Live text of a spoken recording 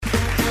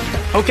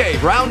Okay,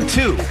 round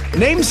two.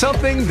 Name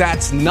something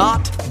that's not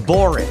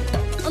boring.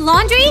 A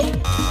laundry?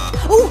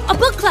 Ooh, a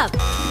book club.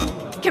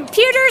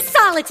 Computer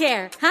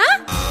solitaire,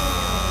 huh?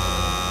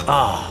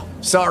 Ah,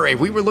 oh, sorry,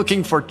 we were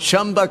looking for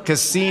Chumba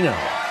Casino.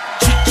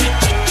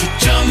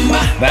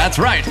 That's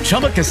right,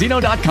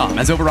 ChumbaCasino.com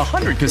has over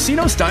 100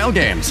 casino-style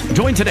games.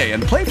 Join today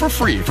and play for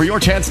free for your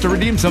chance to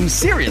redeem some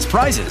serious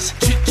prizes.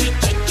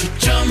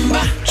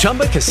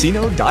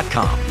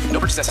 ChumbaCasino.com. No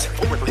purchase necessary.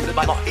 Void where prohibited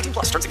by law. 18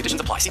 plus. Terms and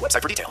conditions apply. See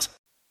website for details.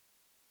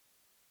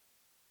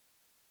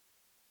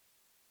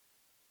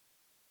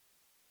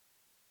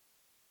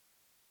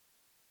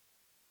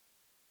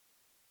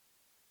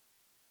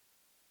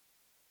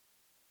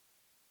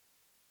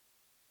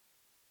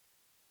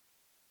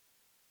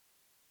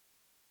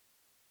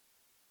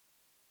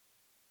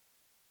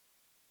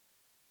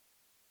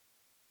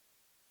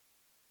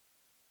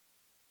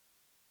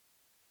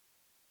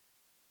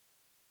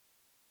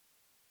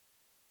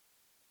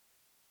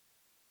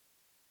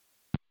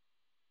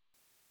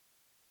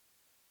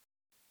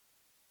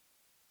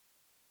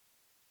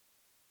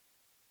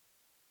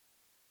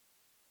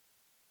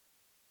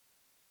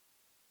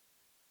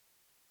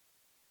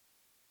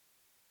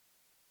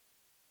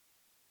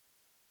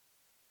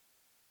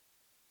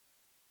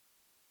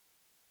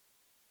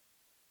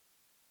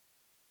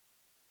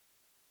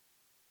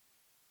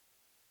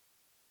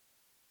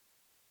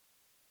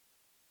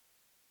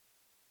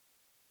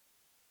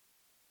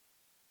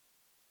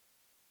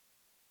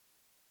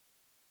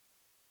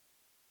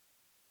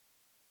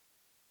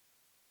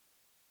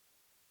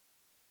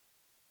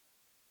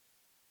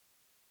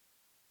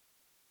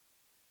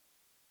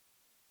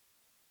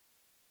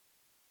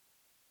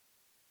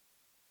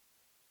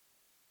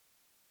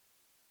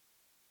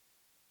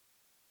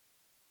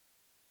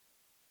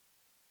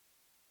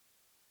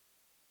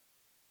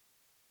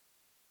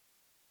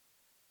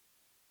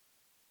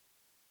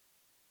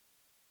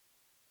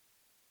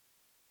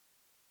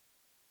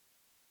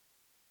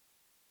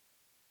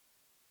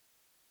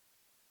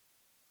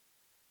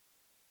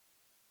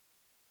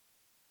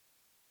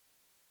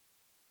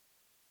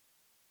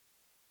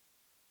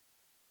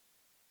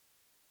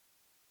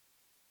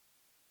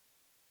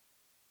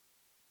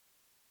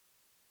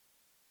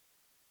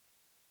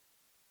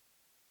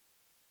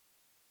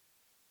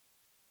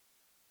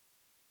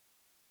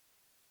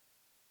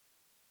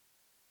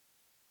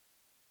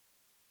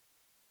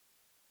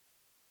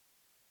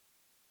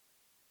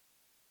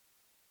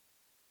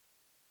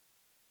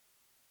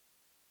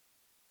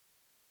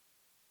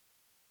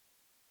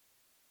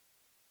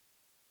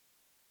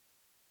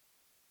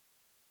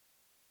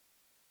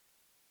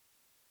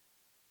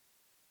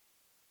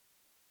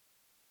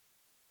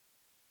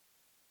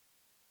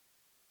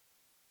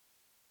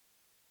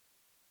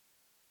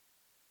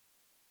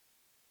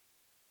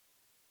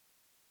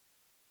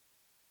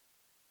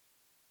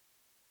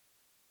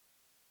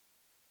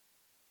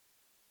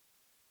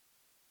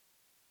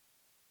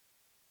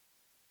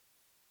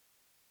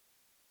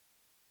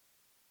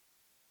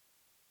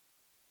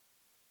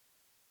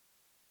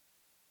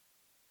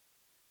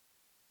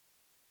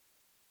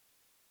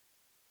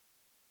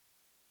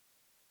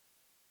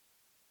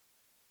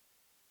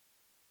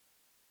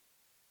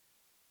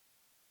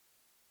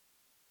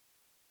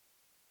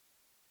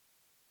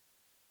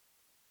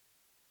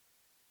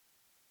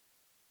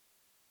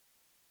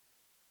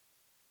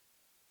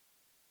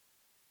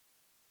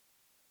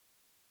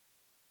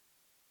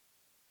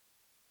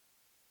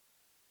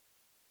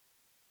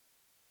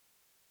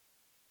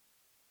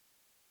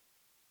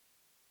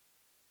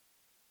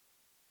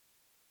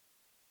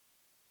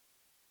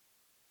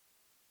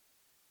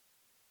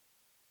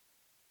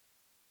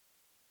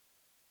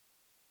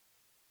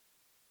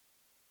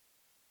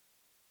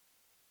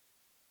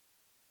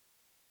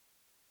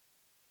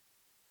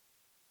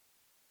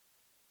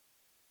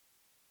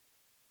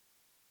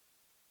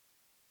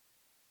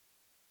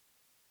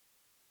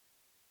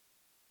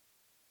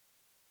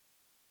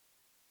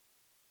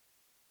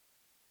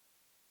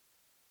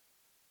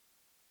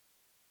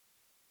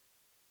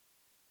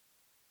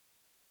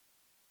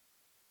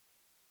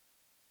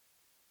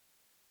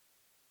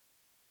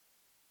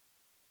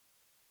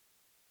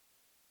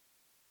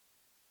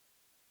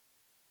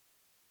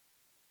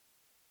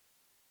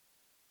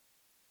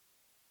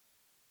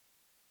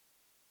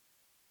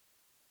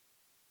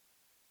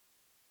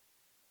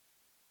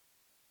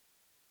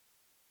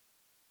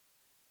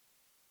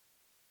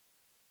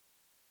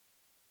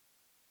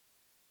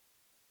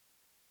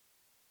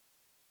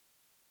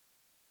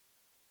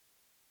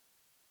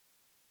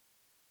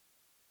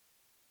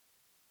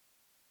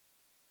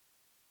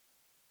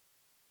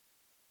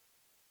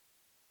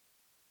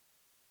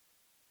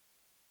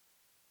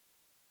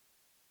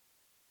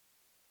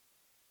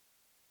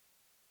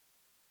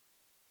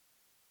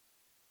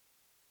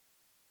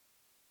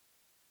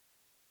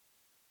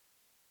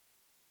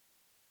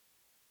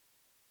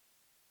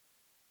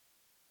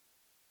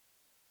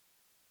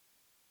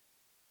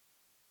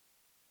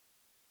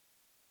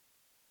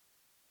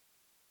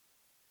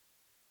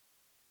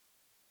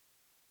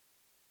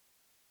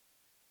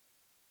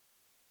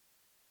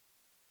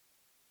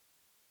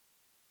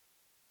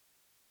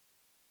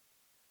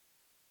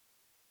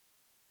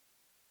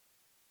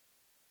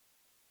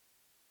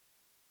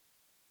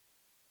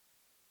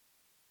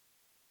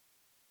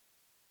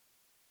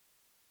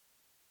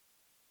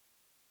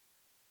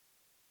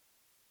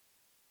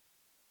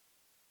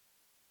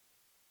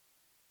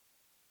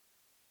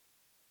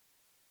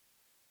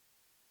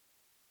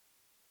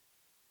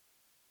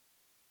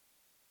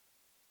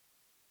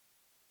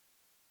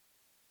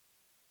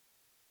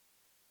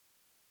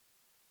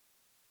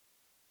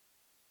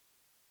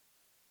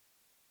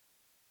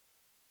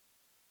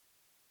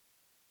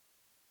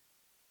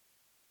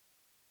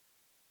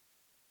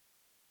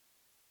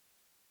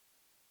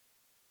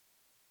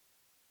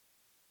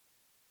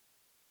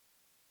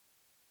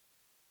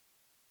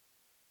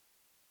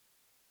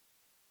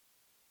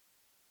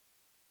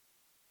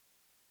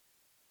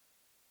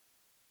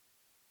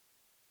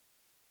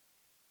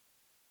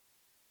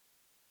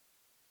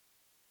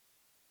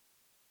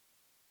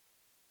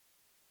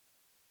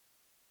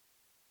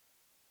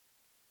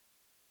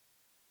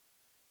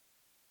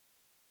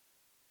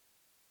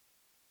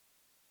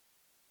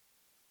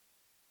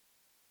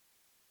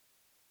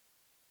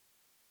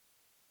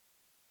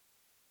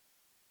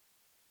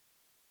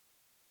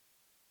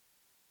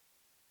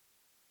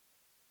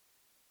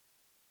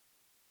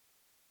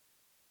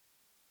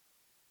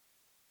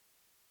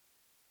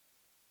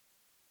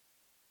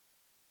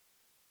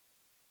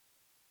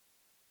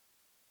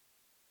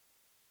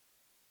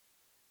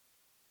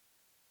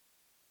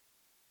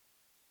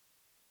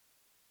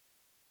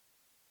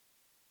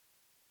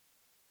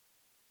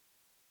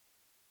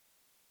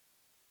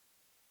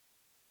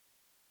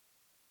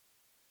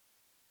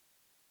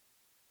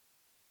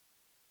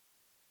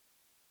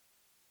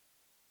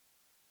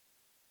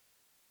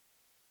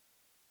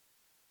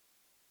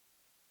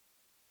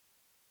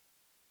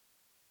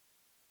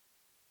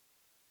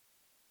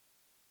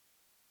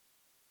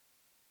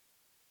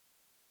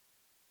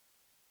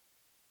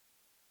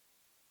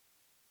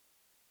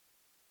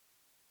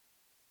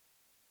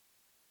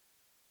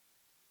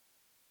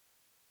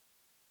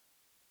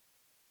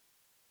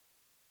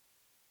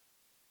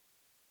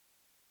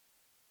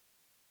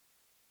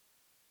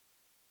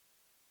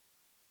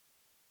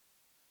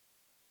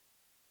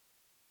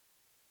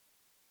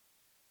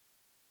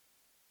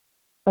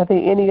 Are there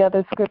any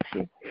other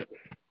scriptures?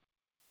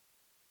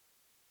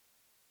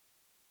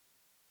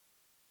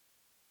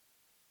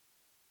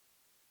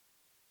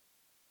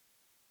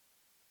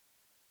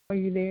 Are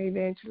you there,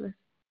 Evangelist?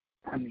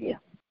 I'm here.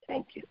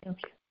 Thank you.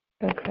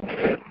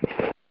 Okay.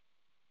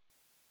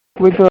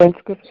 We're doing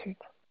scriptures.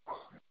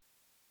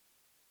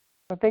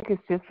 I think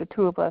it's just the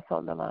two of us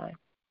on the line.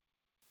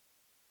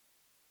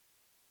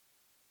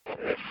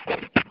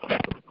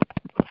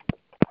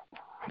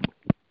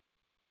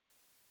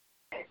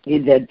 He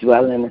that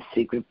dwell in the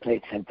secret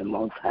place of the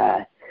Most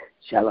High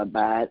shall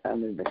abide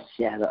under the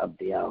shadow of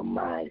the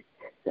Almighty.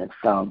 That's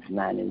Psalms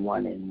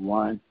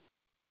 91:1.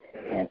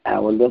 And I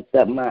will lift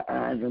up my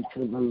eyes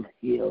unto the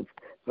hills,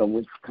 from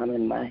which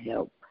cometh my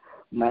help.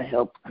 My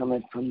help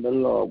cometh from the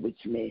Lord,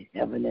 which made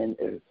heaven and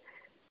earth.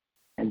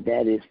 And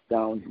that is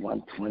Psalms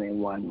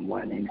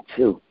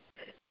 121:1-2.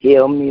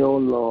 Heal me, O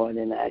Lord,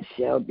 and I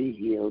shall be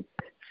healed.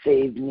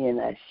 Save me, and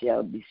I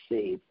shall be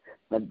saved.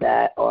 For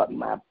thou art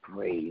my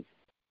praise.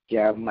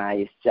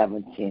 Jeremiah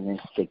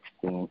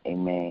 17:16.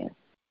 Amen.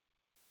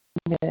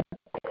 Yeah.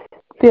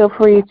 Feel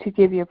free to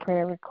give your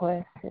prayer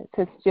request.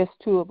 It's just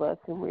two of us,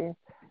 and we're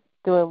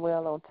doing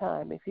well on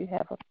time. If you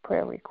have a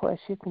prayer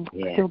request, you can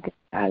still get.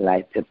 I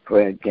like to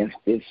pray against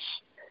this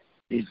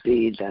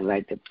disease. I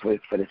like to pray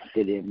for the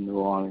city of New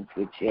Orleans,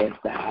 which has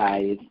the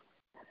highest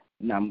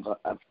number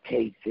of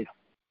cases.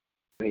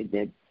 Pray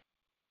that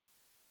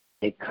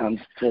it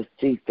comes to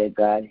cease, that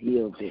God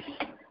heals it.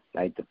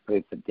 I like to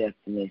pray for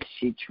Destiny as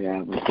she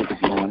travels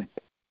this morning,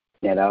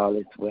 that all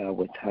is well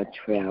with her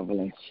travel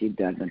and she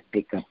doesn't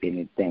pick up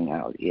anything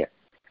out here.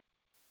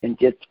 And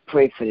just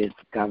pray for this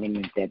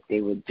government, that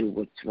they will do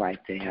what's right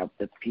to help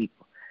the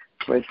people.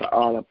 Pray for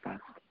all of us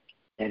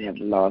that have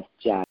lost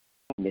jobs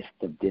in the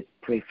midst of this.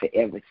 Pray for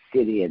every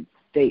city and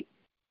state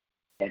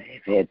that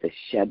have had to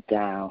shut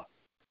down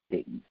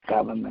the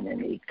government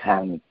and the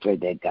economy. Pray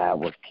that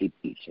God will keep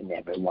each and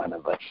every one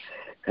of us.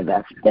 Because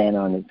I stand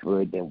on His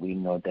word that we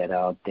know that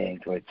all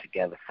things work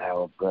together for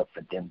our good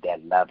for them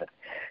that love it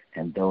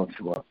and those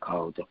who are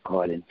called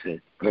according to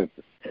His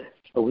purpose.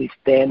 So we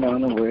stand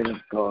on the word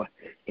of God.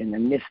 In the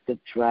midst of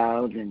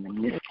trials, in the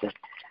midst of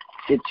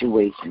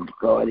situations,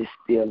 God is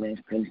still in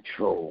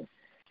control.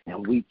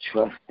 And we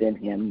trust in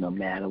Him no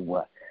matter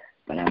what.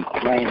 But I'm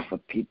praying for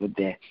people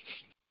that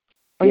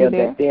feel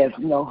that there's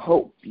no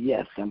hope.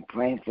 Yes, I'm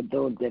praying for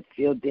those that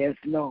feel there's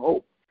no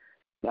hope.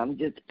 So I'm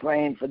just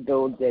praying for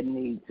those that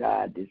need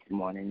God this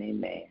morning.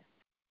 Amen.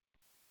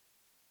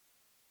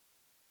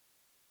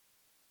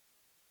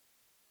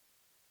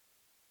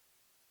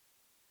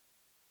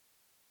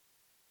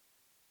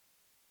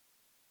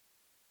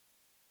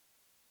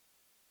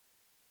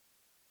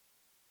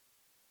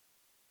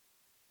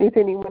 Is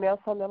anyone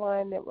else on the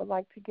line that would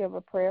like to give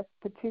a prayer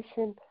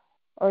petition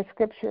or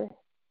scripture?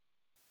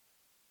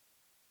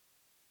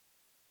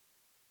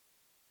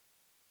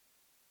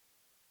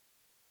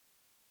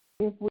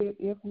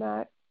 If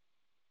not,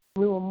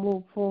 we will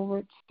move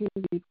forward to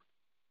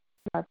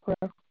our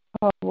prayer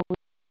call.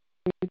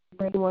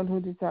 Anyone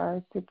who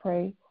desires to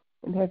pray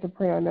and has a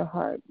prayer on their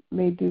heart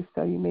may do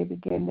so. You may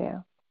begin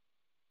now.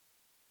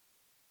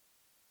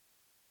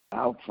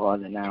 Our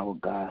Father and our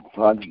God,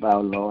 Father of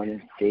our Lord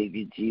and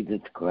Savior Jesus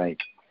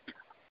Christ.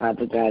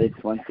 Father God,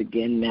 it's once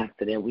again,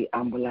 Master, that we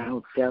humble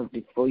ourselves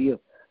before your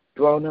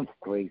throne of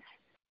grace.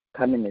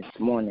 Coming this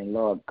morning,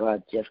 Lord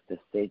God, just to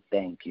say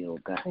thank you, oh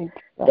God.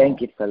 Thank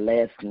you for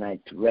last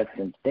night's rest,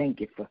 and thank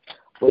you for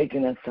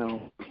waking us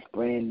on this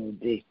brand new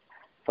day.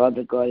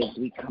 Father God, as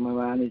we come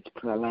around this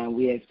prayer line,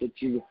 we ask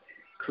that you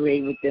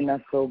create within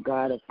us, oh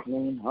God, a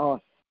clean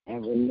heart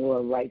and renew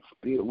a right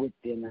spirit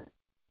within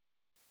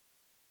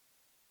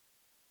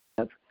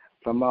us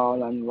from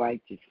all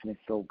unrighteousness,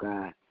 oh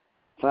God.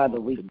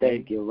 Father, we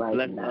thank you right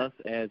now. Bless us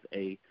as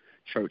a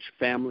church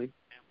family,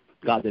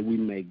 God, that we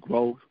may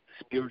grow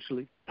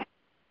spiritually,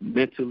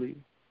 mentally.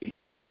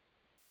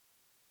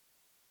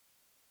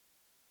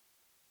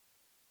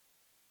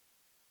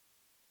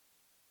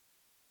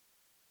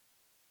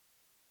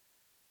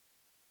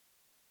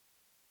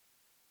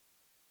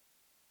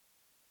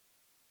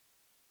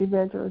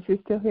 Evangelist, you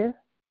still here?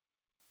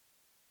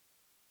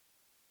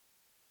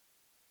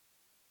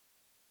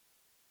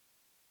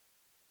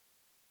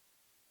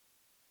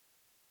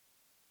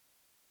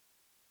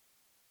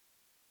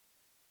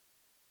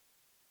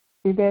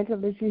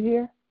 Evangelist, you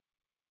here?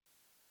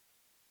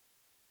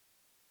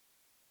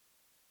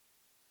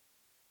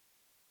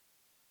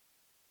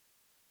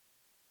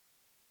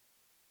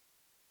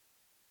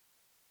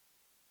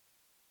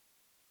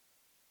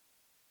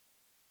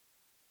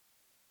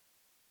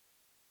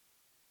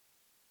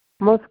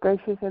 Most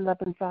gracious and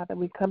loving Father,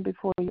 we come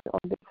before you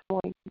on this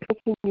morning,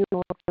 thanking you,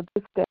 Lord, for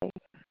this day,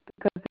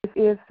 because this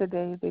is the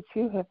day that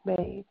you have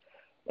made,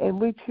 and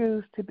we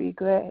choose to be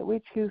glad.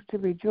 We choose to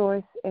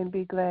rejoice and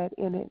be glad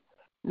in it,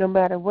 no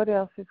matter what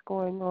else is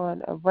going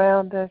on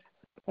around us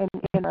and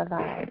in our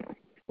lives.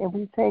 And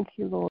we thank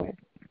you, Lord,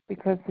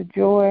 because the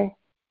joy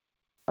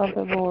of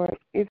the Lord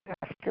is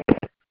our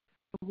strength.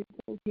 We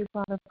thank you,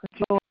 Father, for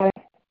joy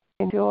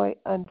and joy,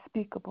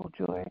 unspeakable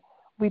joy.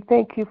 We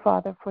thank you,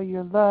 Father, for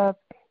your love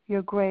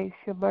your grace,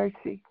 your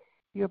mercy,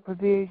 your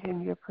provision,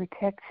 your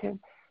protection,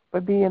 for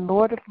being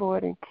Lord of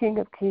Lords and King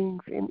of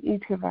Kings in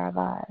each of our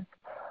lives.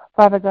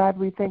 Father God,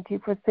 we thank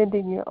you for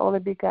sending your only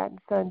begotten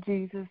Son,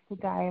 Jesus, to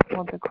die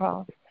upon the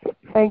cross.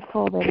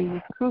 Thankful that he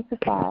was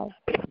crucified,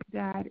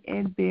 died,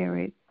 and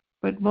buried,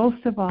 but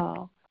most of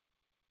all,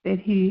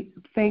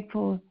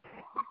 thankful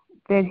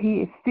that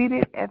he is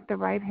seated at the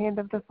right hand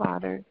of the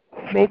Father,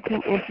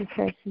 making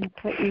intercession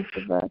for each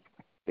of us,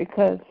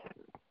 because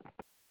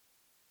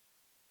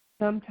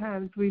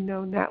sometimes we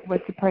know not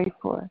what to pray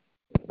for.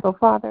 So,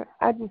 Father,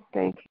 I just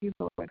thank you,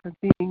 Lord, for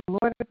being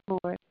Lord of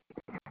Lords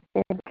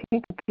and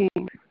King of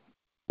Kings.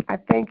 I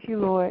thank you,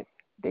 Lord,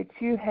 that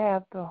you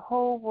have the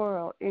whole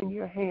world in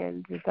your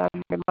hands, as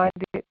I'm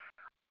reminded.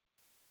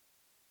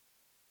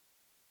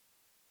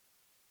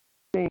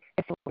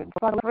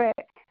 Father,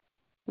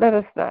 let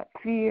us not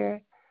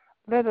fear.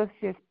 Let us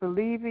just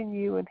believe in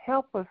you and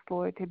help us,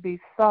 Lord, to be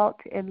salt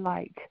and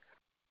light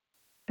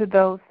to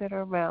those that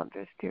are around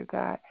us, dear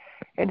God.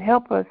 And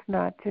help us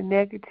not to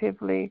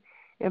negatively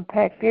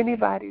impact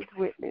anybody's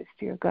witness,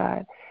 dear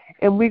God.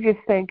 And we just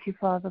thank you,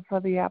 Father, for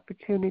the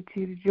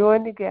opportunity to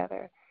join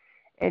together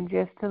and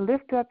just to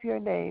lift up your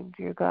name,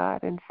 dear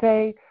God, and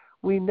say,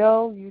 we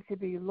know you to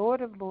be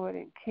Lord of Lords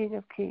and King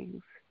of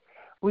Kings.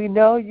 We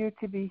know you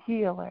to be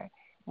healer.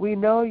 We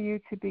know you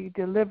to be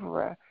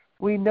deliverer.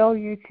 We know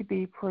you to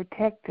be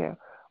protector.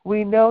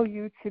 We know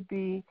you to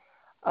be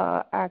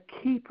our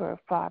keeper,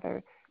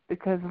 Father,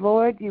 because,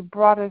 Lord, you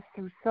brought us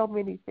through so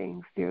many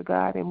things, dear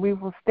God, and we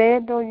will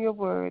stand on your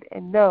word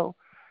and know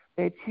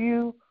that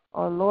you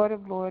are Lord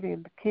of Lords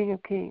and the King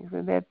of Kings,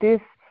 and that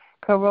this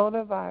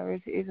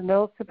coronavirus is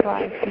no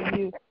surprise to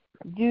you.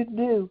 You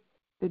knew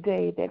the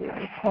day that it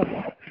was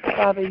coming.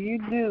 Father, you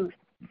knew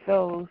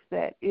those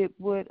that it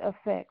would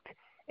affect.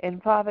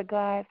 And, Father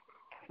God,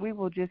 we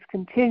will just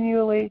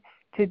continually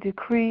to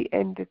decree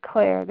and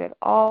declare that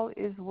all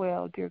is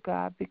well, dear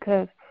God,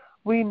 because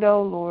we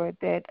know, Lord,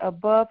 that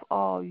above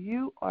all,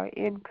 you are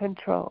in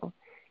control.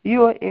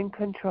 You are in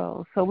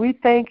control. So we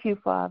thank you,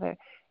 Father,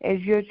 as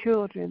your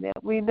children,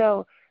 that we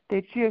know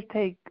that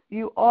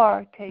you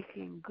are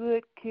taking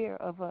good care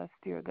of us,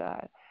 dear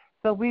God.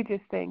 So we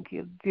just thank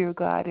you, dear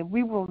God, and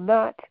we will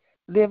not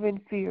live in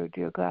fear,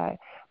 dear God,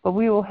 but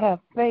we will have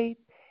faith,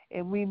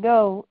 and we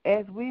know,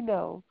 as we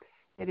know,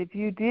 that if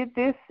you did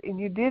this and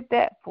you did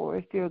that for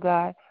us, dear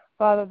God,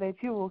 Father, that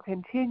you will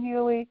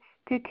continually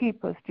to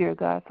keep us, dear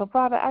God. So,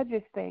 Father, I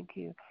just thank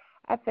you.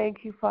 I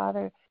thank you,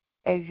 Father,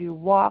 as you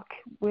walk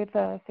with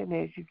us and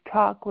as you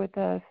talk with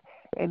us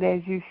and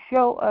as you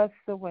show us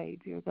the way,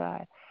 dear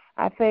God.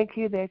 I thank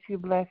you that you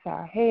bless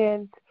our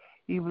hands,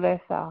 you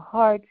bless our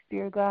hearts,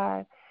 dear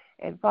God.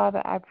 And,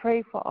 Father, I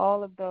pray for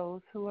all of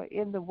those who are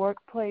in the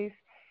workplace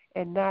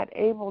and not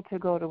able to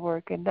go to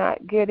work and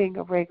not getting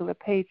a regular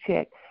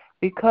paycheck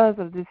because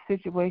of this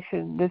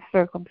situation, this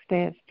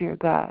circumstance, dear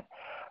God.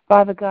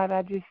 Father God,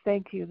 I just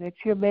thank you that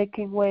you're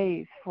making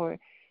ways for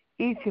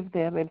each of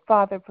them. And,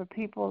 Father, for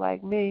people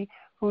like me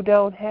who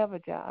don't have a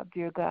job,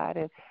 dear God.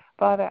 And,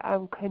 Father,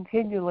 I'm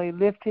continually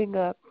lifting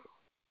up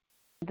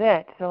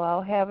that so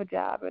I'll have a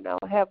job, and I'll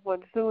have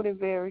one soon and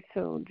very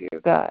soon,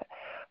 dear God.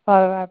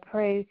 Father, I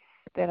pray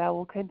that I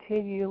will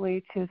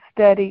continually to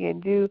study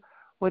and do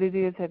what it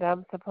is that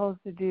I'm supposed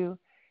to do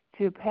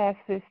to pass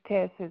this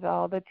test, as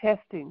all the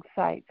testing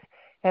sites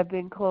have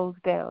been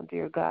closed down,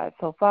 dear God.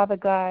 So, Father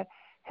God,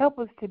 help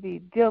us to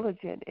be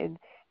diligent and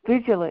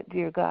vigilant,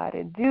 dear God,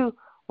 and do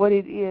what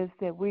it is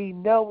that we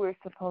know we're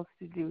supposed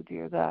to do,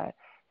 dear God.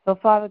 So,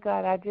 Father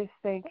God, I just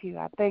thank you.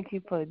 I thank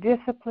you for the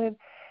discipline.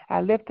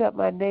 I lift up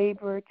my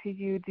neighbor to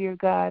you, dear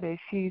God, as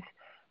she's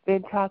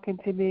been talking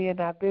to me and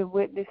I've been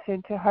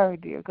witnessing to her,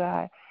 dear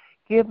God.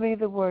 Give me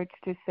the words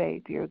to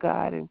say, dear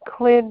God, and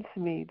cleanse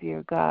me,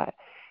 dear God.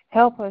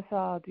 Help us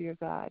all, dear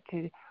God,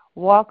 to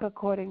walk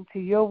according to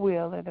your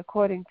will and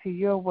according to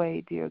your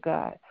way, dear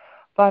God.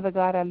 Father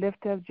God, I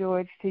lift up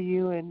George to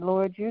you, and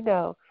Lord, you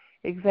know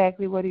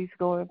exactly what he's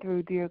going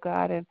through, dear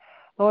God. And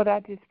Lord, I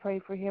just pray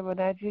for him,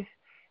 and I just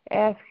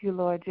ask you,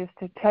 Lord, just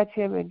to touch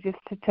him and just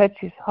to touch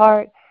his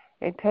heart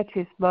and touch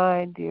his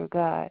mind, dear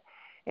God.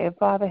 And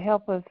Father,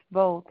 help us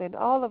both and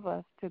all of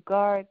us to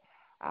guard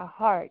our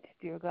heart,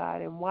 dear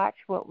God, and watch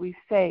what we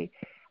say,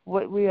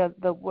 what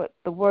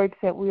the words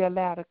that we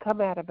allow to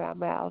come out of our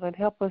mouths, and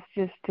help us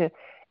just to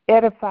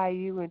edify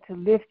you and to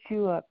lift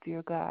you up,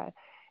 dear God.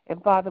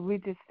 And Father, we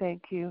just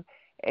thank you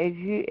as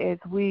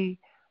we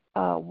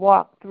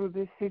walk through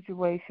this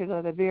situation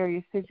or the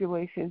various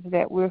situations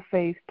that we're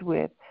faced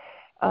with.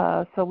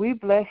 So we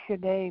bless your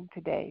name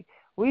today.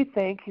 We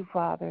thank you,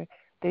 Father,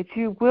 that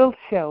you will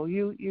show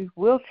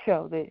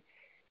that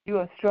you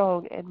are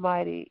strong and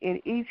mighty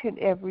in each and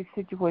every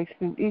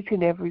situation, each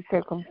and every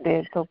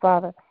circumstance. So,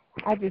 Father,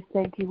 I just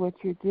thank you what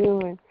you're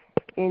doing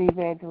in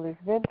Evangelist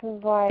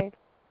Vinton's life.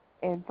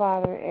 And,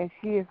 Father, as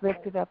she has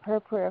lifted up her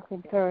prayer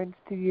concerns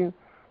to you,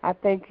 I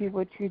thank you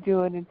what you're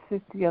doing in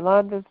Sister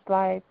Yolanda's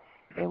life.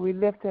 And we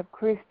lift up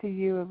Chris to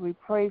you, and we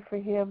pray for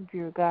him,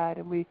 dear God.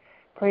 And we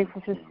pray for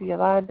Sister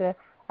Yolanda.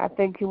 I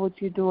thank you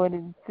what you're doing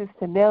in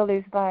Sister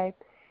Nellie's life.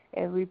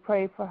 And we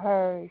pray for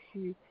her as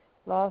she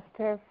lost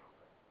her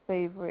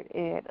favorite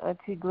aunt,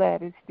 Auntie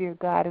Gladys, dear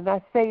God. And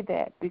I say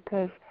that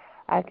because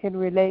I can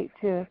relate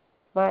to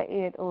my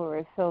Aunt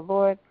Ora. So,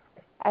 Lord,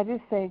 I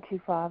just thank you,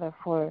 Father,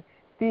 for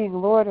being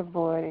Lord of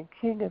Lords and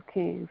King of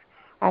Kings.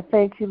 I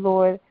thank you,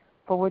 Lord,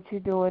 for what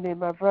you're doing in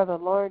my brother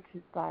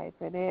Lawrence's life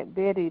and Aunt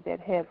Betty that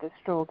had the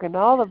stroke and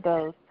all of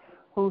those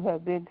who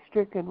have been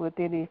stricken with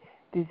any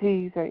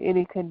disease or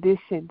any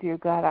condition, dear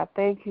God. I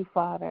thank you,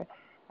 Father.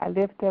 I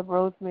lift up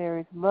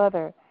Rosemary's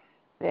mother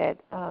that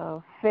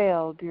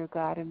fell, dear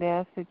God, and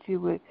ask that you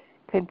would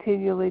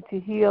continually to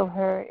heal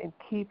her and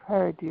keep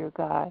her, dear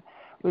God.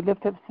 We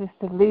lift up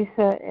Sister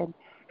Lisa and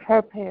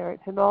her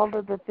parents and all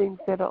of the things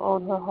that are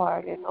on her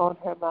heart and on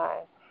her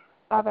mind.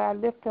 Father, I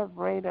lift up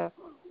Raina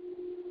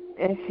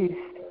as she's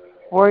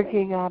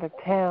working out of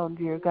town,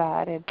 dear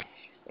God, and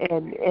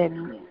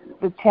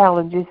the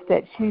challenges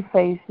that she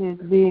faces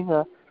being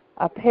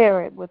a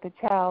parent with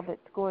a child that's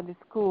going to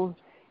school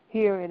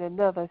here in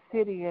another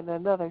city, in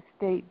another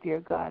state, dear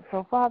God.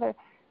 So, Father,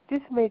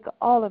 just make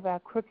all of our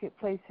crooked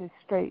places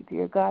straight,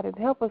 dear God, and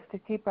help us to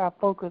keep our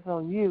focus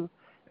on you,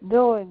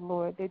 knowing,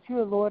 Lord, that you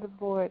are Lord of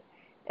Lords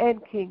and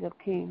King of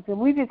Kings. And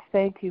we just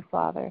thank you,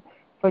 Father,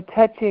 for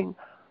touching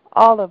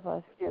all of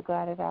us, dear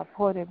God, at our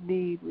point of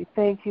need. We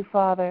thank you,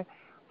 Father,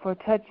 for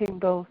touching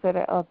those that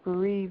are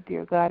bereaved,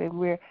 dear God, and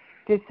we're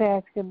just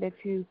asking that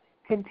you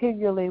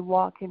continually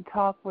walk and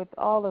talk with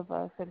all of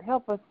us and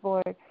help us,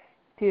 Lord,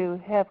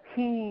 to have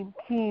keen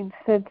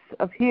sense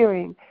of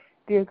hearing,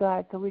 dear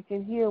God, so we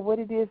can hear what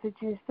it is that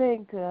you're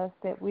saying to us,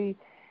 that we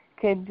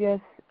can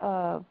just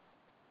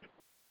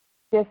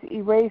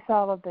erase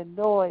all of the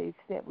noise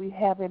that we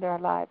have in our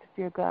lives,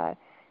 dear God,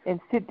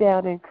 and sit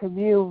down and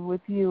commune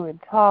with you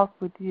and talk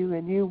with you,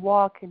 and you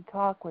walk and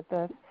talk with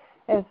us,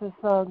 as the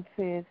song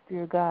says,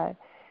 dear God,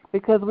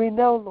 because we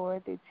know,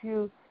 Lord, that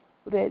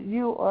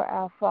you are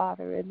our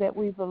Father and that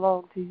we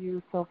belong to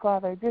you. So,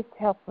 Father, just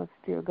help us,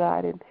 dear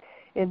God, and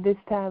in this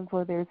time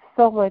where there's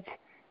so much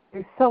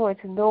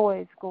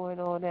noise going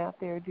on out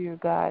there, dear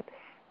God,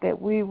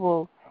 that we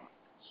will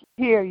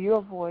hear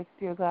your voice,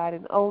 dear God,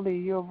 and only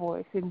your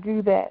voice, and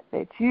do that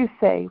you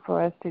say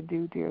for us to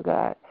do, dear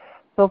God.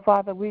 So,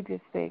 Father, we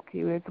just thank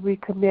you as we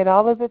commit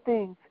all of the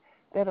things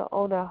that are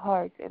on our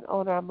hearts and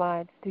on our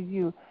minds to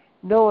you,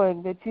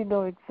 knowing that you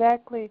know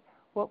exactly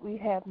what we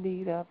have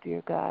need of,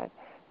 dear God.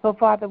 So,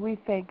 Father, we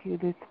thank you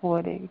this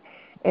morning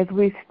as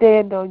we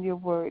stand on your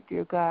word,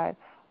 dear God.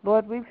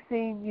 Lord, we've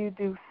seen you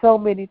do so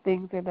many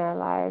things in our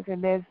lives,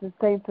 and as the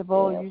saints of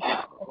old,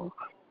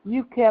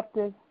 you've kept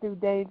us through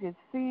dangers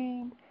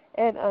seen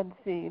and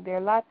unseen. There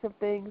are lots of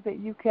things that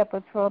you kept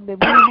us from that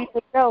we didn't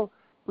even know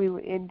we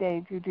were in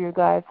danger, dear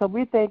God. So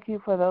we thank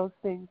you for those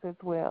things as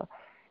well.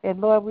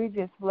 And, Lord, we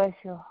just bless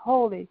your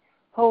holy,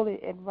 holy,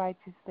 and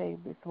righteous name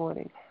this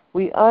morning.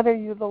 We honor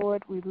you,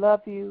 Lord. We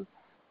love you.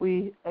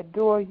 We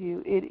adore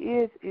you. It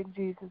is in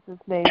Jesus'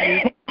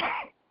 name.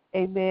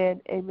 Amen,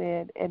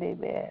 amen, and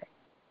amen.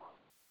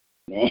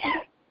 Amen.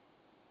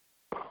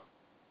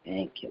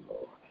 Thank you,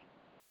 Lord.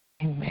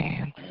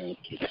 Amen. Thank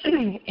you.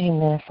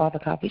 Amen. Father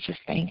God, we just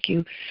thank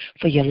you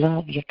for your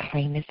love, your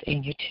kindness,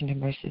 and your tender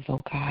mercies, oh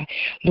God.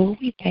 Lord,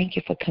 we thank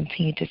you for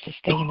continuing to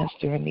sustain us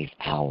during these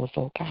hours,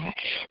 oh God.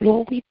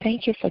 Lord, we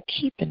thank you for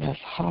keeping us.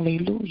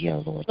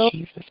 Hallelujah, Lord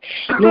Jesus.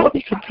 Lord,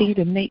 we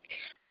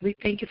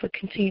thank you for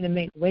continuing to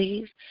make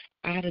ways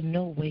out of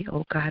no way,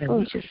 oh God. And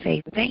we just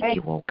say thank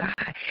you, oh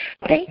God.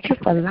 Thank you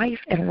for life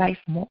and life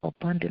more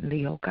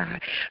abundantly, oh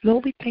God.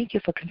 Lord, we thank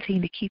you for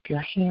continuing to keep your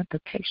hand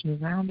protection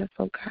around us,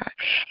 oh God.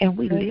 And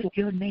we lift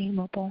your name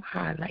up on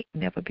high like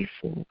never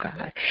before,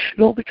 God.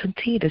 Lord, we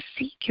continue to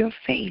seek your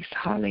face,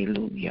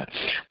 hallelujah,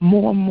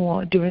 more and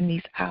more during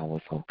these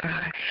hours, oh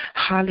God.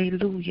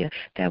 Hallelujah,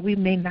 that we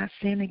may not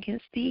sin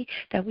against thee,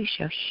 that we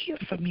shall hear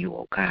from you,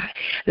 oh God,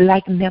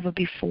 like never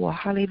before.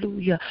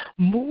 Hallelujah.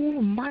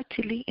 Move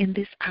mightily in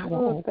this hour,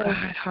 oh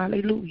God.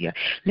 Hallelujah.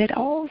 Let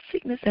all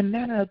sickness and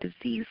manner of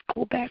disease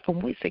go back from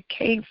whence it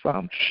came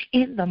from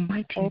in the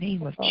mighty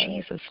name of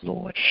Jesus,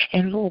 Lord.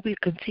 And Lord, we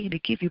continue to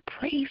give you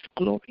praise,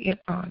 glory, and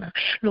honor.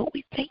 Lord,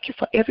 we thank you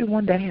for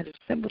everyone that has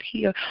assembled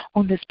here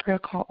on this prayer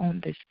call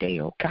on this day,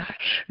 oh God.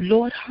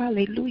 Lord,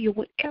 hallelujah,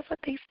 whatever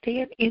they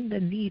stand in the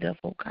need of,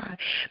 oh God,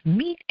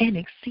 meet and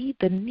exceed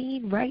the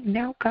need right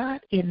now,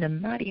 God, in the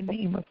mighty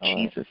name of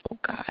Jesus, oh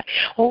God.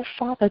 Oh,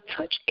 Father,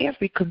 touch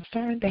every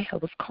concern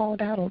that was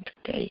called out on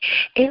today,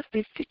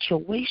 every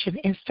situation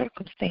and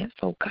circumstance,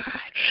 oh God.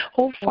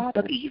 Oh,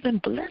 Father, even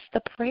bless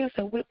the prayers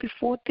that went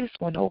before this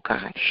one, oh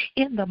God,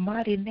 in the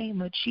mighty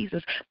name of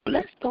Jesus.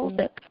 Bless those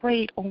that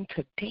prayed on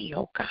today,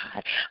 oh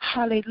God.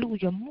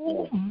 Hallelujah.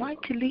 Move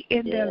mightily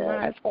in their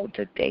lives on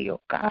today,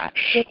 oh God,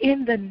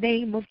 in the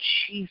name of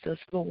Jesus,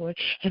 Lord.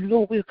 And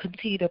Lord, we'll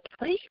continue to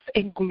praise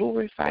and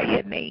glorify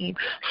your name.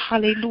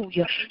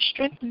 Hallelujah.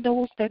 Strengthen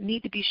those that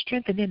need to be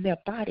strengthened in their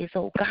bodies,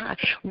 oh God.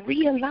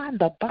 Realign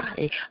the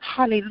body,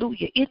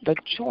 hallelujah, in the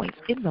joints,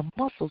 in the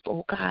muscles,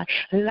 oh God,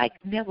 like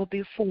never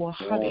before.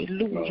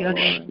 Hallelujah.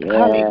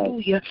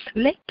 Hallelujah.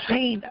 Let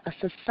pain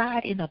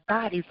subside in the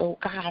bodies, oh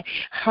God.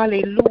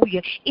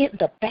 Hallelujah. In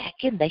the back,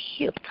 in the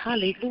hips.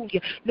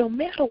 Hallelujah. No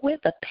matter where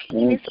the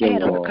pain is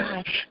at, oh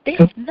God,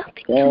 there's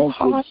nothing too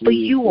hard for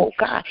you, oh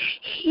God.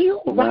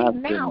 Heal right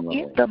now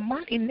in the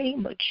mighty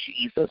name of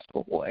Jesus,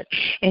 Lord.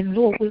 And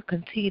Lord, we'll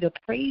continue to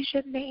praise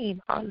your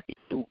name.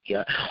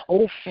 Hallelujah.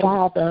 Oh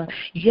Father,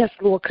 yes,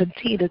 Lord,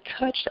 continue to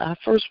touch our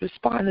first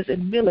responders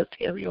and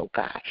military, oh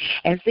God,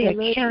 as they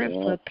are caring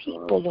for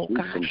people, oh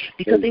God,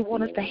 because they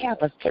want us to have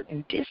a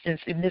certain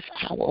distance in this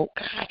hour, oh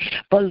God.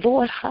 But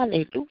Lord,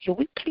 hallelujah,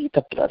 we plead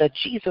the blood of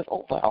Jesus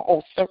over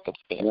all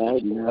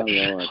circumstances,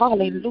 Lord.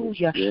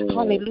 Hallelujah.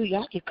 Hallelujah.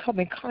 I can come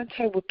in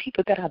contact with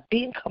people that I've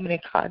been coming in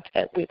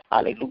contact with.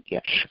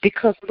 Hallelujah.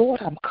 Because,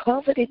 Lord, I'm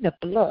covered in the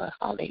blood.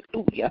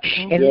 Hallelujah.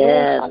 And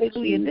Lord,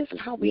 hallelujah, in this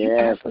hour you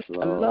ask us to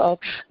love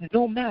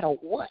no matter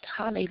what.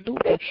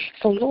 Hallelujah.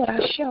 So, Lord, I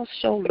shall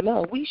show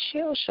love. We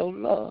shall show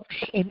love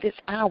in this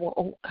hour,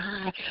 oh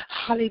God.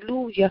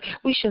 Hallelujah.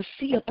 We shall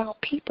see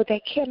about people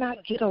that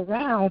cannot get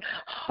around.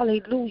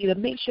 Hallelujah. To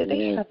make sure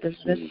they have the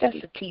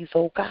necessities,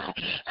 oh God.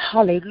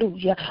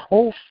 Hallelujah.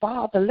 Oh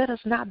Father, let us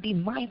not be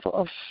mindful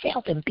of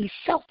self and be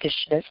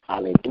selfishness.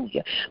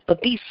 Hallelujah.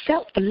 But be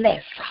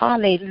selfless.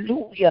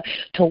 Hallelujah.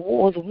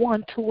 Towards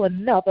one to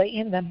another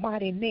in the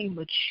mighty name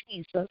of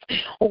Jesus.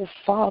 Oh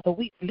Father,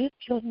 we lift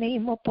your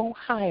name up on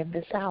high in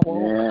this hour,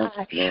 oh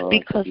God,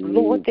 because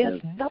Lord,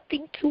 there's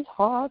nothing too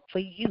hard for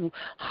you.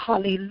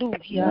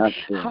 Hallelujah.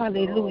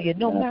 Hallelujah.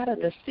 No matter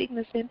the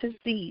sickness and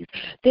disease,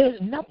 there's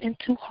nothing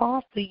too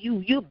hard for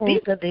you. You're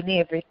bigger than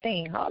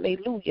everything.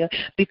 Hallelujah.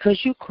 Because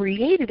you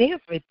created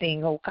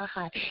everything, oh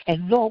God.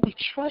 And Lord, we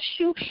trust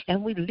you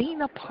and we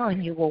lean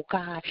upon you, oh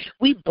God.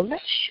 We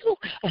bless you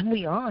and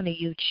we honor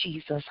you,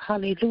 Jesus.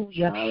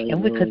 Hallelujah.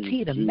 And we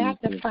continue to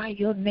magnify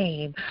your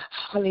name.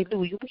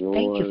 Hallelujah. We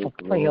thank you for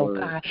prayer, oh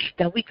God,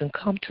 that we can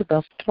come to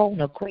the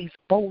throne of grace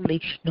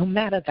boldly, no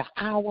matter the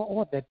hour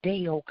or the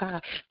day, oh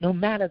God. No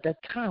matter the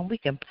time, we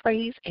can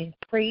praise and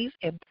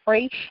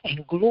pray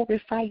and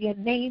glorify your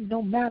name,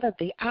 no matter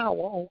the hour,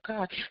 oh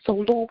God. So,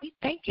 Lord, we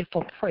thank you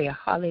for prayer.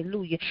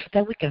 Hallelujah.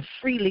 That we can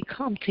freely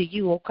come to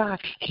you, oh God,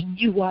 and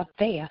you are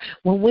there.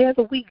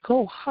 Wherever we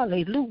go,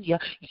 hallelujah,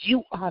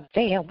 you are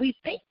there. We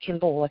thank you,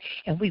 Lord,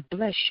 and we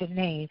bless your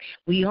name.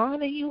 We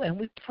honor you and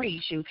we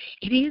praise you.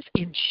 It is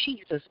in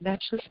Jesus'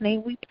 matchless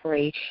name we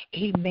pray.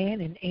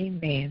 Amen and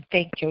amen.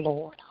 Thank you,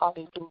 Lord.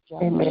 Hallelujah.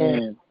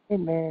 Amen.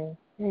 Amen.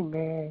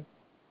 Amen.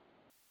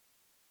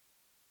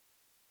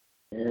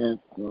 Yes,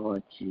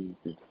 Lord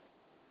Jesus.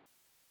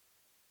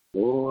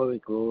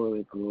 Glory,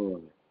 glory,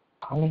 glory.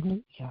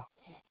 Hallelujah.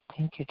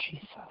 Thank you,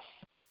 Jesus.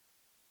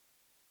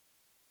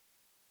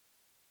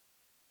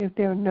 If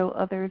there are no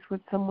others,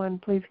 would someone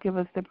please give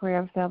us the prayer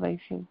of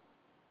salvation?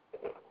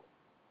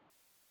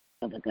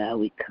 Father God,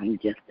 we come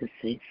just to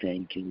say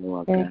thank you,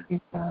 Lord Thank God.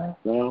 you, God.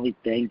 Lord, we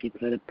thank you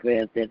for the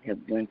prayers that have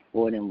went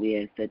forth, and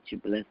we ask that you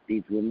bless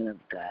these women of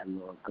God,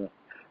 Lord God,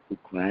 who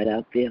cried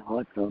out their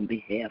hearts on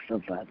behalf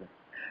of others.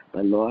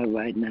 But Lord,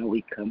 right now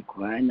we come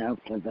crying out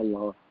for the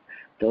lost,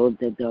 those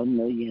that don't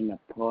know you and the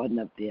pardon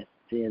of their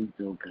sins,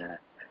 oh God.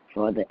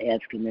 Father,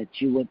 asking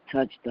that you would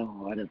touch the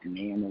heart of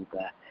man, oh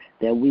God,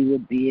 that we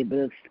would be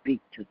able to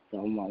speak to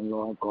someone,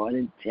 Lord God,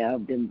 and tell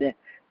them that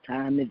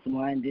time is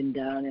winding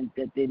down and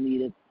that they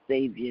need a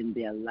Savior in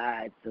their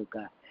lives, oh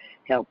God.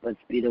 Help us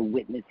be the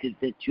witnesses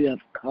that you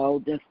have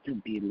called us to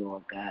be,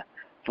 Lord God.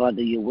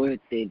 Father, your word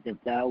says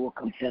that thou wilt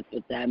confess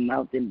with thy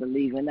mouth and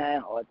believe in thy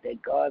heart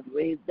that God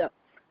raised up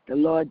the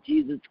Lord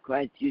Jesus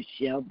Christ, you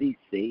shall be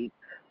saved.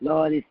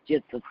 Lord, it's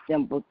just a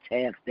simple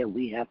task that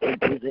we have to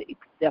do to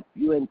accept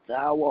you into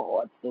our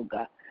hearts, oh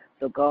God.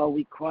 So, God,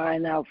 we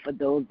crying out for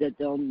those that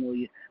don't know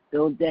you,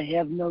 those that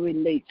have no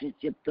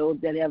relationship, those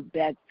that have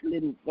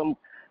backslidden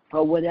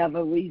for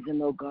whatever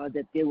reason, oh God,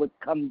 that they would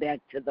come back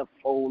to the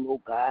fold,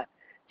 oh God.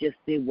 Just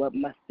say, what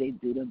must they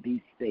do to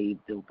be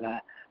saved, oh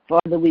God?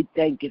 Father, we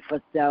thank you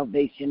for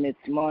salvation this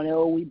morning.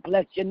 Oh, we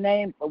bless your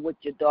name for what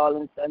your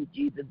darling son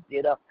Jesus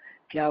did up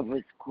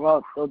Calvary's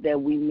cross so that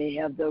we may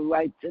have the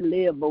right to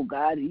live, oh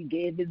God. He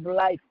gave his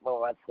life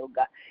for us, oh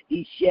God.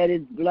 He shed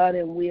his blood,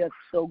 and we are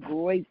so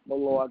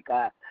grateful, Lord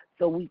God.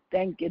 So we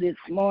thank you this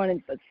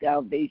morning for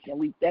salvation.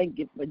 We thank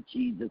you for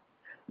Jesus.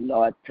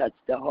 Lord, touch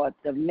the hearts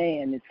of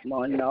man this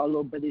morning all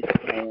over this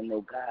land,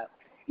 oh God.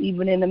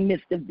 Even in the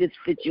midst of this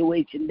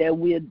situation that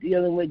we're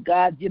dealing with,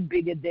 God, you're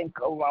bigger than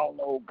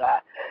Corona, oh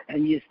God,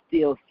 and you're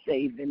still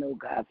saving, oh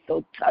God.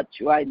 So touch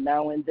right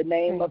now in the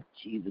name of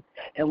Jesus.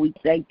 And we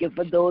thank you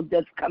for those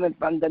that's coming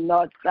from the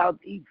north, south,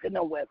 east, and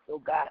the west, oh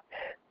God.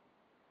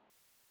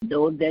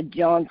 Those that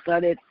John saw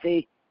that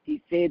say,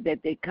 he said that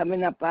they're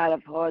coming up out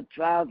of hard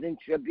trials and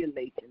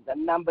tribulations, a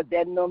number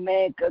that no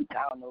man could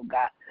count, oh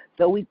God.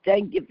 So we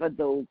thank you for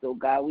those, oh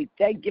God. We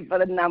thank you for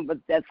the numbers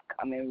that's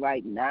coming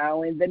right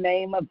now in the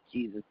name of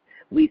Jesus.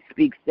 We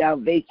speak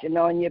salvation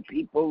on your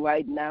people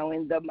right now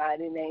in the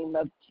mighty name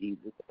of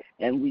Jesus.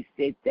 And we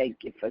say thank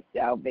you for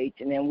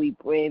salvation. And we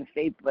pray in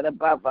faith, but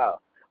above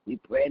all, We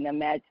pray in the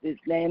matchless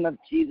name of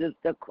Jesus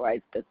the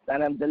Christ, the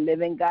Son of the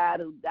living God,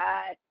 who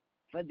died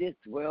for this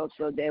world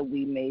so that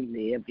we may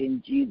live.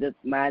 In Jesus'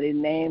 mighty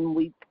name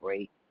we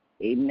pray.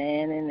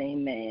 Amen and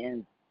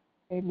amen.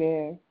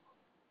 Amen.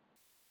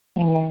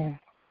 Amen.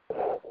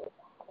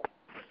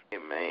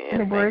 Amen. In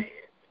the words,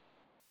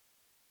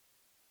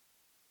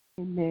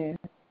 amen.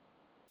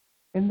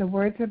 In the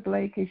words of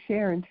Blake, is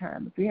sharing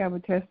time. If you have a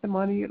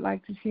testimony you'd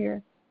like to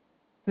share,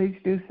 please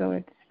do so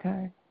at this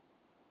time.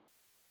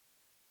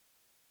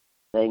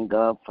 Thank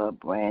God for a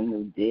brand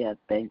new day. I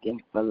thank Him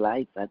for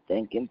life. I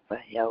thank Him for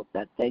health.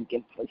 I thank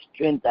Him for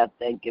strength. I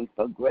thank Him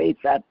for grace.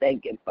 I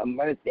thank Him for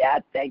mercy.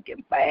 I thank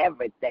Him for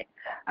everything.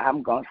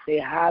 I'm going to say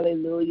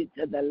hallelujah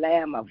to the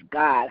Lamb of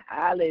God.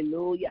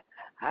 Hallelujah.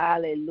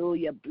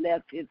 Hallelujah.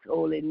 Bless His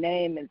holy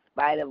name in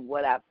spite of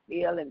what I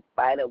feel, in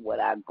spite of what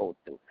I go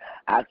through.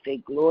 I say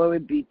glory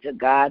be to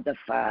God the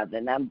Father,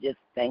 and I'm just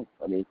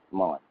thankful this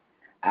morning.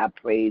 I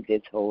praise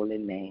His holy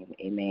name.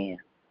 Amen.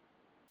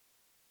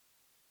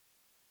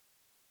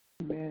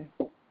 Amen.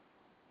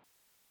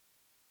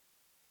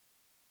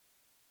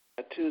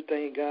 I too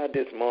thank God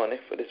this morning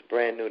for this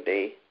brand new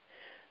day.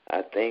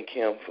 I thank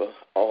Him for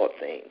all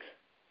things.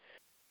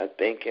 I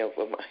thank Him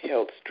for my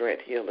health,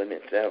 strength, healing,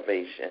 and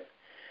salvation.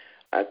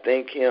 I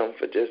thank Him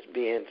for just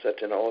being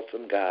such an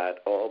awesome God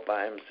all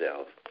by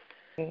Himself.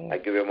 I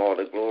give Him all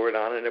the glory and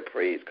honor and the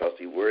praise because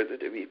He's worthy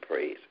to be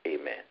praised.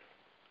 Amen.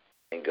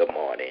 And good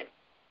morning.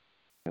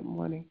 Good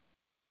morning.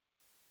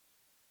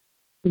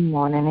 Good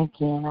morning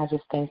again. I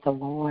just thank the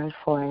Lord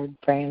for a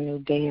brand new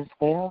day as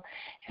well.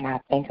 And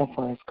I thank Him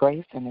for His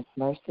grace and His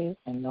mercy.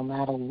 And no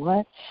matter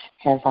what,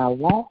 as I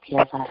walk,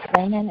 as I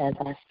stand, as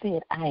I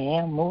sit, I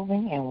am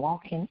moving and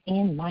walking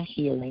in my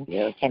healing.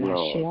 Yes, and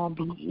Lord. I shall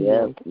be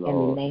healed Yes, in the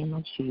Lord. name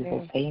of Jesus.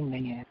 Yes.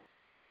 Amen.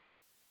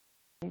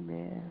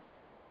 Amen.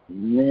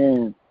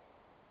 Amen.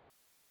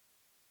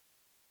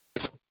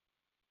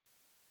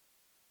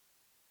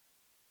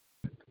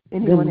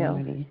 Anyone Good else?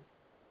 morning.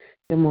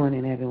 Good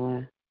morning,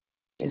 everyone.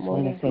 Just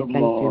want to say Good thank you,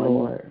 morning.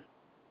 Lord.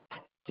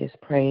 Just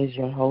praise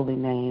your holy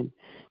name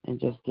and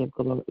just give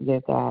God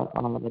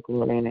all of the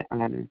glory and the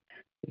honor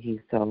that He's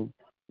so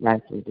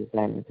rightfully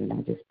deserves. And I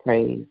just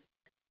praise,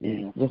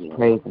 Yes, just Lord.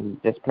 praise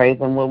Him. Just praise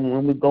Him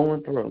when we're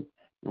going through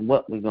and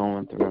what we're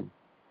going through.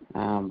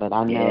 But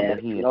I know Yes,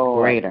 that He is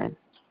Lord. greater.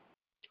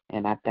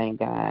 And I thank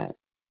God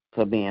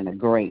for being a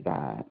great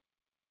God.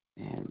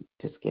 And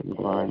just give Him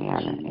glory and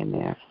honor.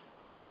 Amen.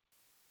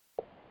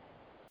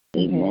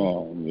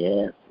 Amen.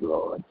 Yes,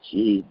 Lord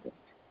Jesus.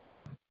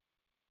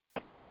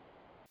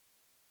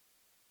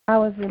 I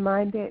was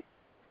reminded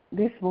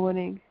this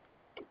morning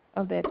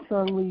of that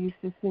song we used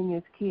to sing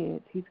as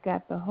kids. He's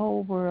got the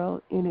whole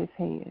world in His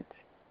hands.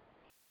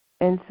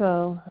 And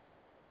so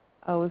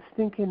I was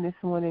thinking this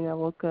morning, I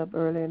woke up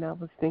early and I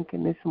was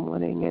thinking this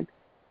morning, and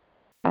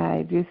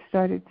I just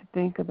started to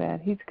think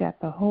about He's got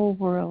the whole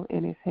world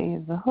in His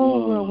hands. The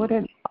whole world. What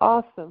an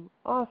awesome,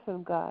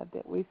 awesome God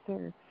that we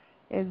serve.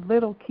 As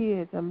little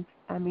kids,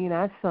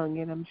 I sung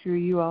it. I'm sure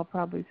you all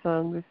probably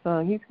sung this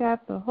song. He's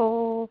got the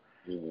whole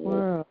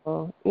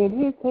world in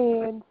His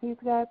hands. He's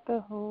got the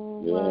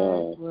whole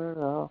wide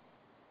world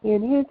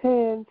in His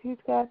hands. He's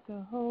got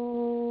the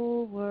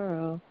whole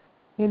world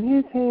in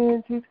His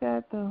hands. He's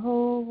got the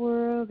whole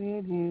world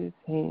in His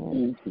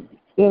hands.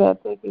 Then I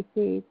think it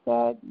says,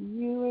 got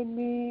you and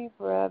me,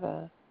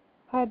 brother.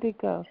 How'd it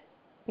go?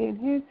 In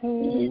His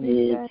hands. In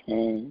His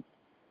hands.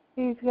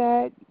 He's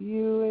got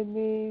you and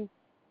me,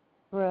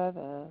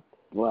 brother.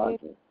 Brother.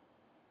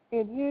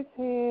 In His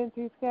hands,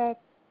 He's got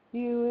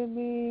you and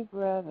me,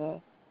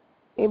 brother.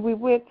 And we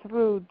went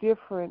through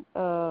different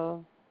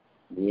things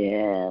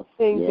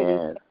in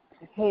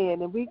His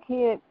hand, and we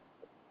can't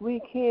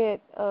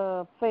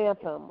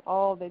fathom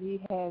all that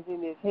He has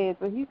in His hands,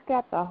 but He's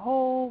got the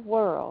whole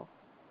world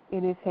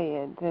in His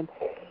hands. And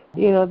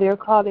they're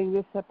calling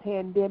this a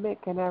pandemic,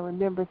 and I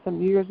remember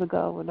some years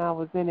ago when I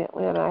was in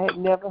Atlanta, I had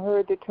never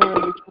heard the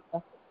term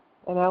before,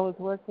 and I was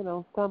working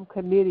on some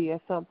committee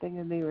or something,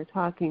 and they were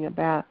talking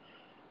about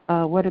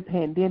what a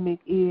pandemic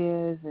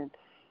is and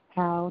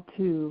how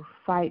to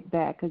fight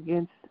back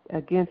against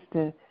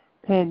the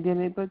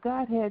pandemic. But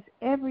God has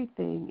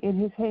everything in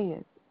His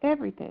hands,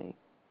 everything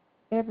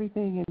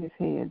in His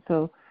hands.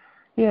 So,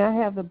 I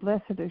have the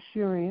blessed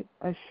assurance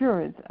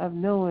of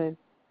knowing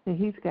that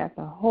He's got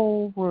the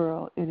whole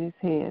world in His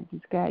hands.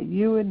 He's got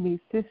you and me,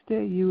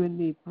 sister, you and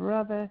me,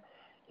 brother.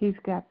 He's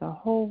got the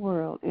whole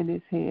world in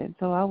His hands.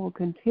 So I will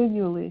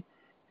continually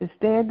to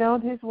stand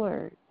on His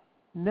word,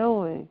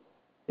 knowing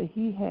that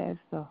He has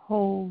the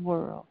whole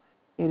world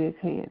in His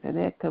hands. And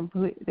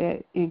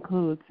that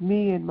includes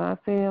me and my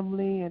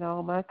family and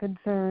all my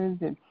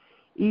concerns, and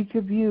each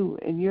of you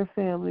and your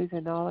families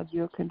and all of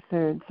your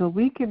concerns. So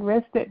we can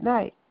rest at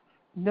night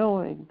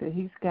knowing that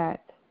He's got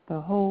the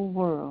whole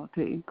world,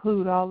 to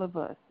include all of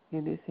us,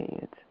 in His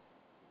hands.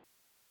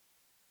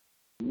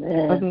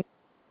 Amen.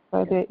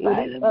 In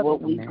spite of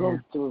what we go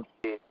through.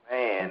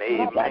 Amen. We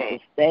got to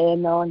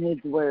stand on His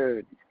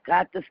word.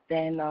 Got to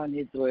stand on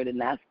His word,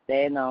 and I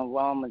stand on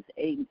Romans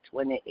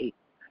 8:28.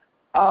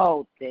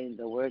 all things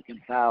are working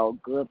for our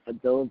good for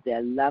those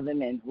that love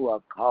him and who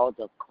are called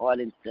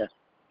according to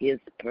his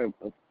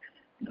purpose.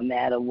 No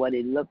matter what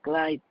it look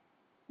like,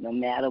 no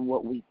matter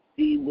what we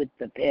see with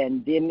the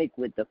pandemic,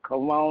 with the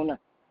corona,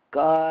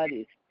 God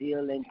is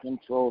still in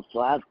control. So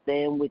I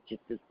stand with you,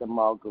 Sister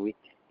Marguerite.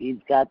 He's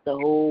got the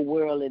whole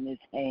world in his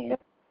hands.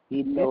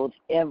 He knows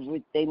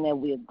everything that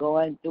we're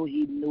going through.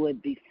 He knew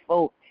it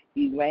before.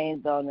 He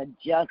reigns on the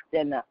just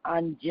and the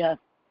unjust.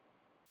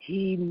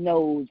 He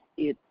knows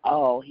it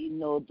all. He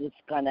knows what's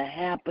going to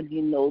happen.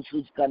 He knows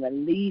who's going to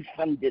leave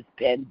from this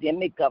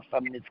pandemic or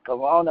from this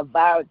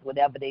coronavirus,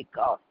 whatever they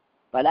call it.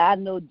 But I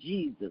know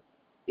Jesus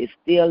is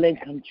still in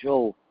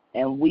control.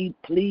 And we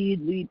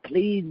plead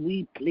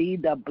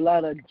the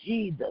blood of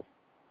Jesus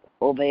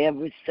over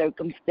every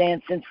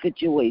circumstance and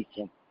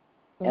situation.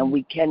 And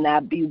we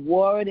cannot be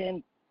worried,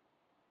 and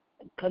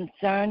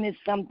concern is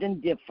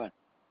something different.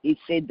 He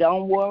said,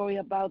 don't worry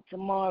about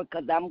tomorrow,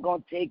 because I'm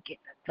going to take it.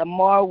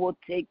 Tomorrow will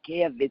take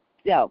care of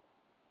itself.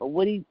 But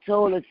what he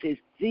told us is,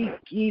 seek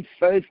ye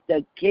first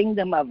the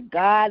kingdom of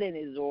God and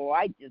his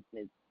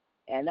righteousness,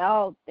 and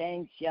all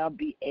things shall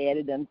be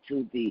added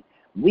unto thee.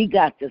 We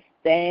got to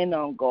stand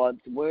on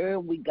God's word.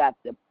 We got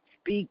to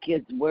speak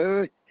his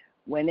word.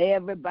 When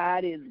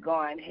everybody is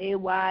going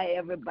haywire,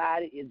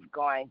 everybody is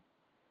going.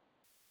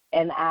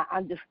 And I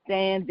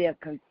understand their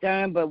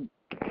concern, but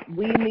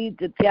we need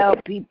to tell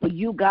people,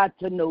 you got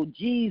to know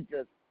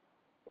Jesus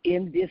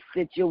in this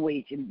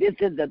situation. This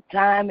is a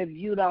time, if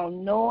you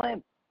don't know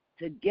him,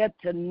 to get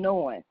to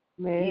know him.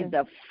 Man. He's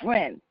a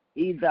friend.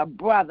 He's a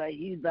brother.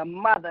 He's a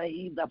mother.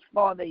 He's a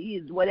father.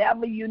 He's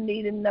whatever you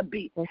need him to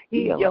be.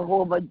 He's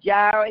Jehovah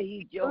Jireh.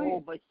 He's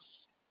Jehovah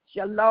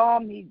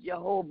Shalom. He's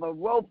Jehovah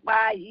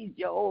Rophi. He's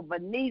Jehovah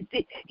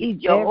Nisi. He's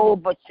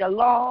Jehovah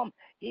Shalom.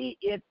 He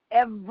is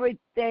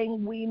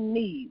everything we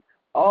need.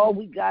 All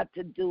we got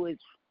to do is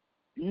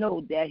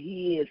know that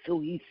he is who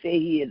he say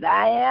he is.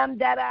 I am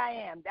that I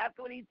am. That's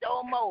what he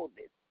told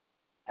Moses.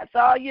 That's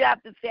all you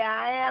have to say.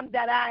 I am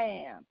that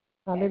I am.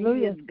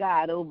 Hallelujah. And he is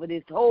God over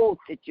this whole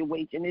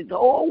situation, this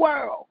whole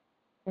world.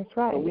 That's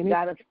right. So we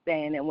got to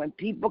stand. And when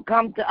people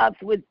come to us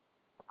with,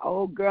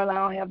 oh, girl, I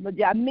don't have no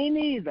job. Me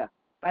neither.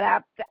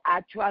 But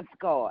I trust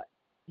God.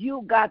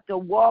 You got to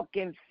walk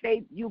in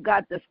faith. You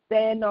got to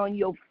stand on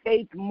your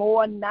faith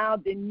more now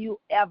than you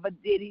ever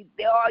did. He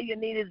said all you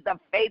need is the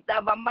faith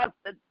of a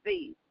mustard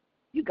seed.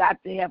 You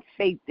got to have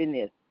faith in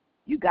this.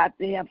 You got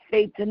to have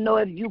faith to know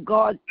if you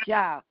God's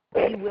child,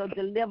 he will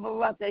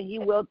deliver us and he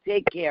will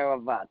take care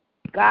of us.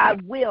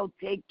 God will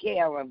take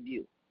care of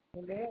you.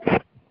 Amen.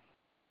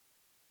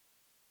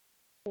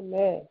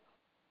 Amen.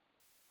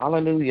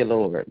 Hallelujah,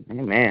 Lord.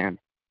 Amen.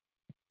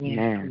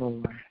 Amen.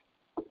 Lord.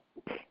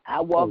 I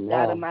walked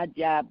out of my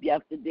job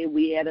yesterday.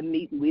 We had a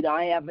meeting. We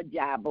don't have a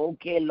job.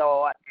 Okay,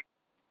 Lord.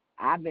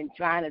 I've been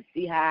trying to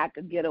see how I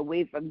could get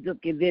away from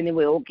Dookies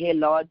anyway. Okay,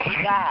 Lord, you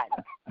got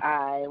it.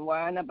 I ain't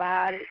worrying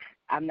about it.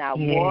 I'm not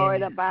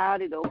worried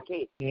about it.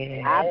 Okay.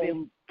 Yeah. I've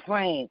been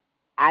praying.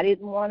 I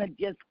didn't want to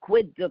just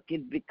quit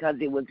Dookies because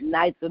it was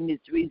nice of Miss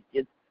Reese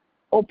just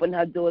opened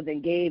her doors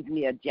and gave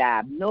me a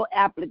job. No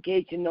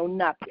application, no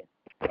nothing.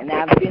 And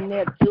I've been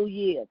there 2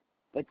 years.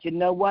 But you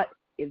know what?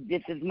 If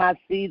this is my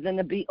season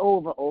to be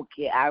over,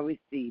 okay, I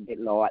receive it,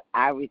 Lord.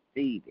 I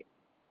receive it.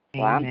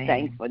 So I'm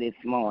thankful this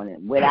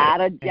morning. Without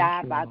a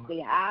job, I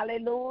say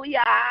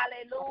hallelujah,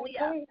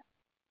 hallelujah.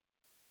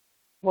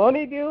 Won't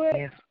he do it?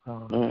 Yes,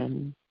 Lord.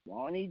 Mm-hmm.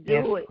 Won't he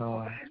do it?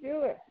 Won't he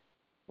do it?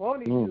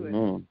 Won't he do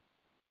it?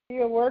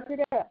 He'll work it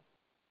out.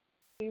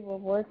 He will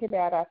work it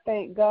out. I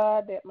thank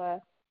God that my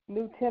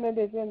new tenant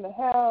is in the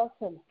house,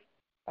 and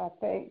I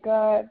thank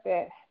God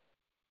that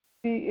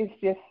she is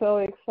just so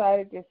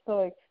excited, just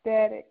so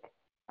ecstatic.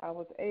 I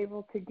was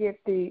able to get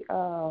the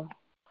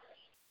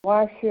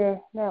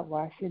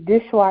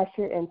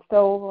dishwasher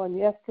installed on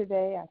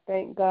yesterday. I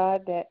thank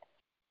God that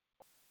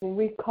when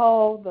we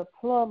called the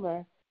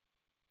plumber,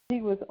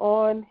 he was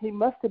on. He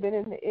must have been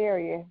in the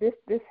area.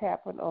 This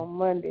happened on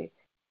Monday.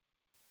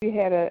 We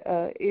had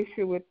a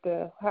issue with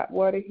the hot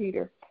water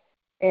heater,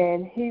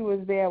 and he was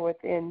there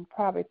within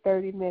probably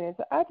 30 minutes.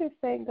 I just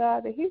thank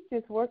God that he's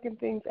just working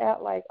things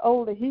out like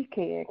only he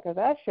can, because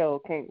I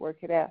sure can't work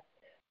it out.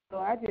 So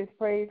I just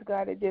praise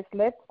God. It just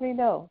lets me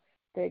know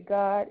that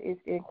God is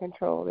in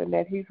control and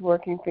that he's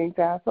working things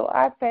out. So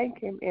I thank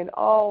him in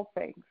all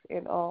things,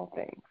 in all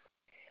things.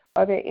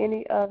 Are there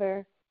any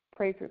other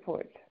praise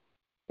reports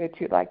that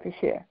you'd like to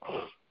share?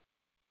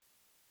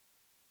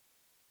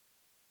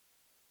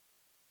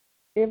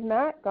 If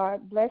not,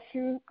 God bless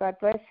you. God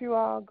bless you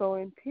all. Go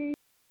in peace.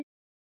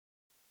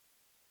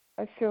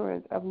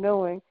 Assurance of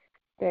knowing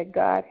that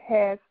God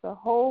has the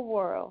whole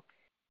world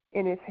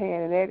in his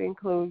hand, and that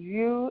includes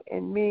you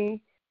and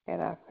me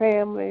and our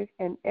families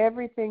and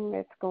everything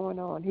that's going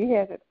on. He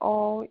has it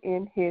all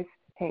in his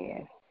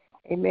hand.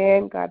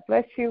 Amen. God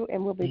bless you,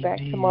 and we'll be back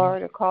tomorrow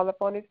to call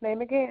upon his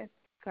name again.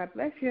 God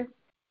bless you.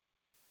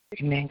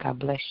 Amen. God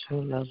bless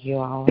you. Love you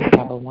all.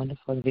 Have a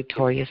wonderful,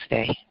 victorious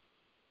day.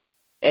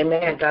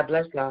 Amen. God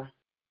bless y'all.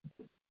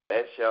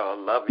 Bless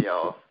y'all. Love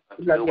y'all.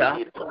 Love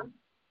y'all.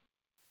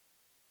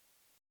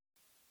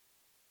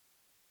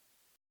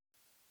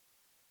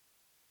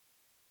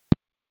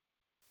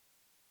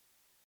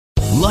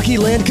 Lucky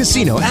Land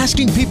Casino,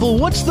 asking people,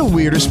 what's the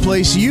weirdest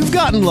place you've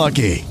gotten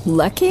lucky?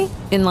 Lucky?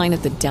 In line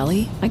at the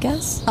deli, I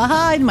guess?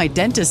 Aha, in my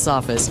dentist's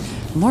office.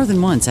 More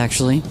than once,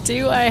 actually.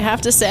 Do I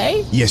have to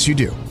say? Yes, you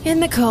do. In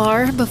the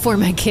car before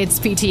my kids'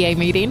 PTA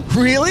meeting.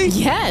 Really?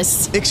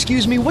 Yes.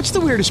 Excuse me, what's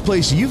the weirdest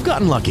place you've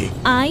gotten lucky?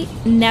 I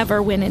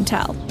never win and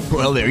tell.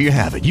 Well, there you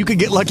have it. You can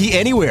get lucky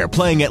anywhere,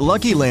 playing at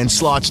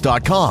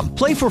LuckyLandSlots.com.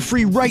 Play for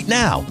free right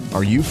now.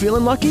 Are you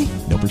feeling lucky?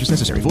 No purchase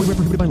necessary. Void where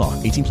prohibited by law.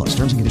 18+.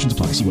 Terms and conditions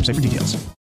apply. See website for details.